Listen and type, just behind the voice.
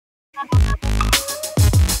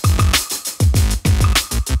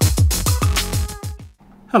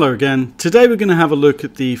Hello again. Today we're going to have a look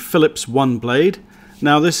at the Philips Oneblade.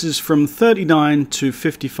 Now this is from £39 to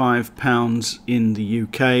 £55 in the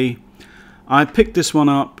UK. I picked this one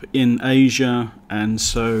up in Asia, and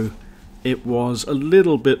so it was a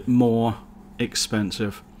little bit more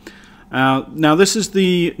expensive. Now this is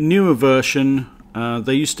the newer version.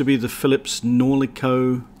 There used to be the Philips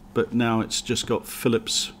Norlico, but now it's just got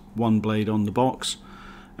Philips Oneblade on the box.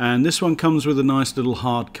 And this one comes with a nice little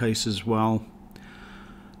hard case as well.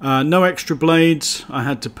 No extra blades. I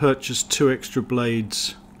had to purchase 2 extra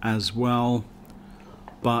blades as well,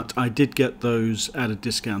 but I did get those at a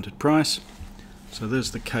discounted price. So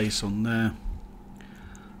there's the case on there.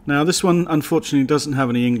 Now this one unfortunately doesn't have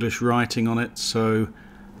any English writing on it, so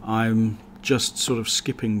I'm just sort of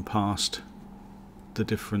skipping past the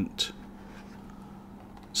different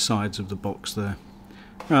sides of the box there.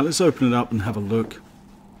 Right, let's open it up and have a look.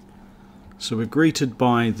 So we're greeted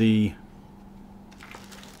by the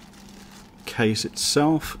case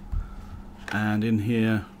itself, and in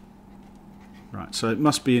here, right, so it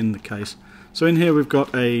must be in the case. So in here we've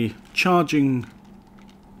got a charging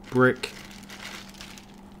brick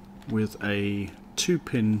with a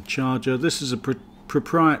 2-pin charger. This is a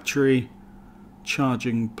proprietary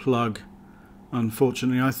charging plug.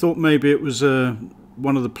 Unfortunately, I thought maybe it was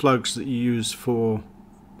one of the plugs that you use for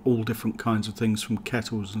all different kinds of things, from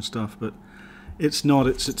kettles and stuff, but it's not.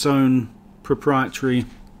 It's its own proprietary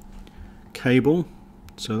cable,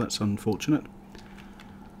 so that's unfortunate,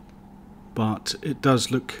 but it does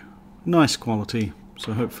look nice quality,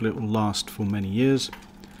 so hopefully it will last for many years.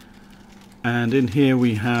 And in here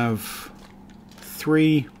we have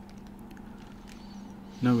 3,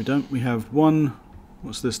 no we don't, we have 1,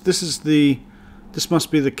 what's this? This must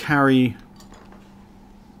be the carrying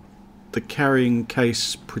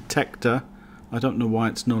case protector. I don't know why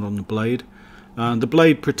it's not on the blade. The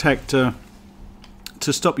blade protector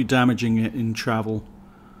to stop you damaging it in travel.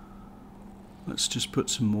 Let's just put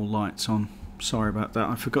some more lights on. Sorry about that,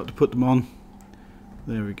 I forgot to put them on.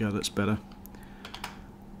 There we go, that's better.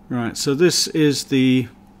 Right, so this is the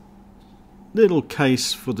little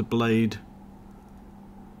case for the blade.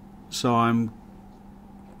 So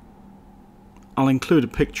I'll include a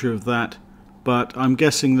picture of that, but I'm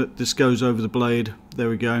guessing that this goes over the blade. There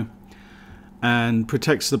we go. And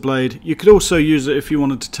protects the blade. You could also use it if you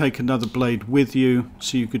wanted to take another blade with you,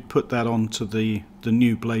 so you could put that onto the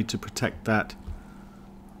new blade to protect that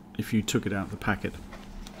if you took it out of the packet.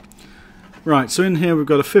 Right, so in here we've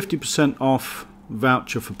got a 50% off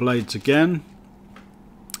voucher for blades again,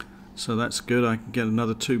 so that's good. I can get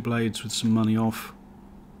another 2 blades with some money off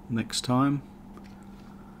next time.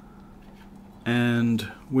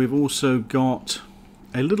 And we've also got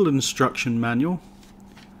a little instruction manual.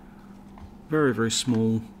 Very, very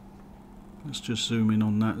small. Let's just zoom in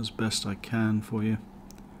on that as best I can for you.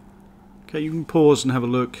 Okay, you can pause and have a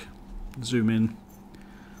look. Zoom in.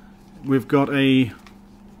 We've got a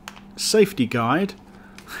safety guide,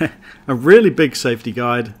 a really big safety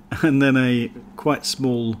guide, and then a quite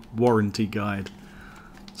small warranty guide.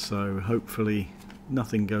 So hopefully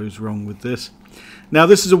nothing goes wrong with this. Now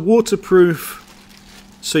this is a waterproof,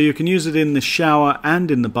 so you can use it in the shower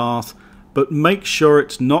and in the bath, but make sure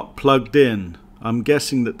it's not plugged in. I'm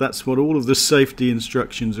guessing that that's what all of the safety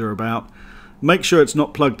instructions are about. Make sure it's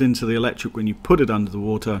not plugged into the electric when you put it under the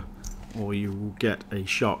water, or you will get a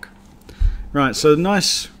shock. Right, so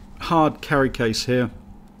nice hard carry case here.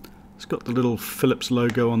 It's got the little Philips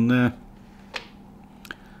logo on there,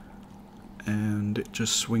 and it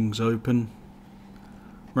just swings open.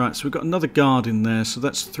 Right, so we've got another guard in there, so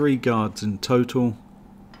that's 3 guards in total.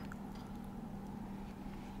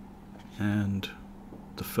 And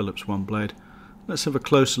the Philips Oneblade. Let's have a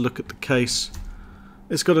closer look at the case.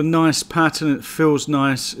 It's got a nice pattern, it feels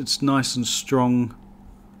nice, it's nice and strong.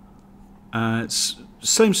 It's the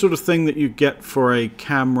same sort of thing that you get for a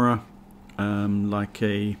camera, like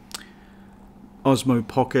a Osmo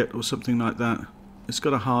Pocket or something like that. It's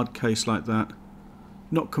got a hard case like that.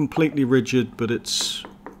 Not completely rigid, but it's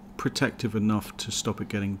protective enough to stop it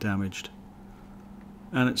getting damaged.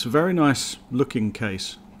 And it's a very nice looking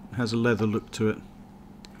case. Has a leather look to it.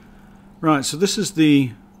 Right, so this is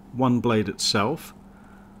the Oneblade itself.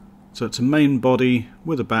 So it's a main body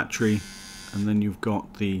with a battery, and then you've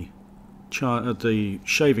got the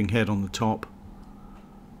shaving head on the top.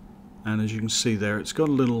 And as you can see there, it's got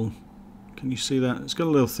a little, can you see that? It's got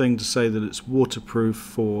a little thing to say that it's waterproof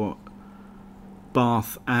for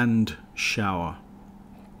bath and shower.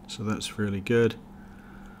 So that's really good.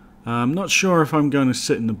 I'm not sure if I'm going to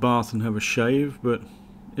sit in the bath and have a shave, but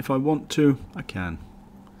if I want to, I can.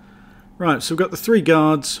 Right, so we've got the 3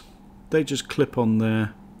 guards. They just clip on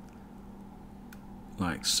there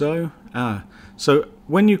like so. So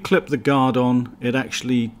when you clip the guard on, it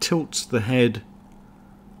actually tilts the head,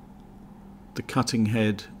 the cutting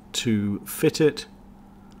head, to fit it.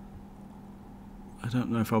 I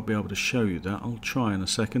don't know if I'll be able to show you that. I'll try in a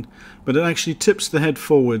second. But it actually tips the head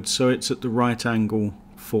forward so it's at the right angle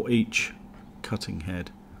for each cutting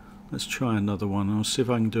head. Let's try another one. I'll see if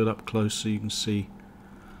I can do it up close so you can see.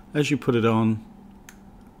 As you put it on,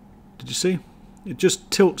 did you see? It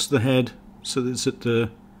just tilts the head so that it's at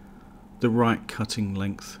the right cutting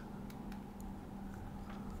length.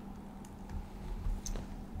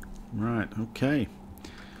 Right, okay.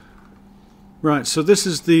 Right, so this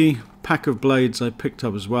is the pack of blades I picked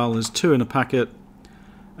up as well. There's 2 in a packet,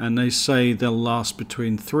 and they say they'll last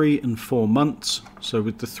between 3 and 4 months. So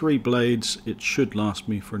with the 3 blades, it should last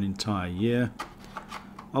me for an entire year.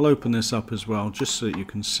 I'll open this up as well, just so that you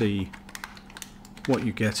can see what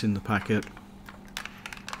you get in the packet.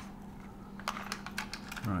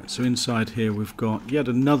 Right, so inside here we've got yet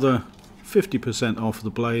another 50% off the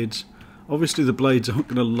blades. Obviously the blades aren't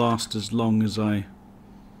going to last as long as I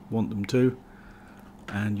want them to.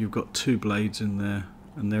 And you've got 2 blades in there,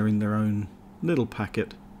 and they're in their own little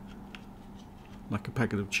packet, like a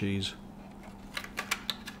packet of cheese.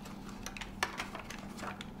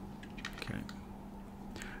 Okay.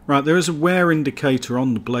 Right, there is a wear indicator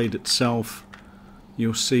on the blade itself.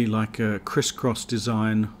 You'll see like a crisscross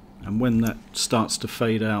design, and when that starts to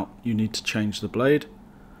fade out, you need to change the blade.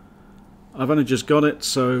 I've only just got it,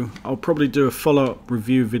 so I'll probably do a follow-up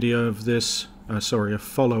review video of this. A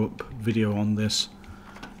follow-up video on this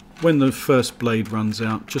when the first blade runs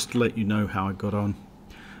out, just to let you know how I got on.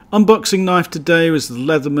 Unboxing knife today was the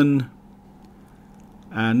Leatherman.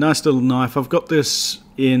 Nice little knife. I've got this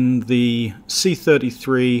in the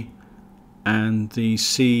C33 and the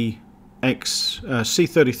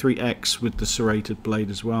C33X with the serrated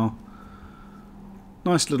blade as well.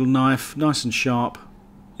 Nice little knife, nice and sharp,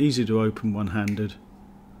 easy to open one-handed.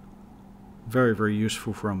 Very, very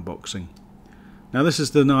useful for unboxing. Now this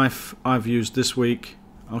is the knife I've used this week.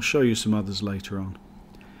 I'll show you some others later on.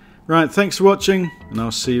 Right, thanks for watching, and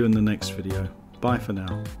I'll see you in the next video. Bye for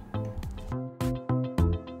now.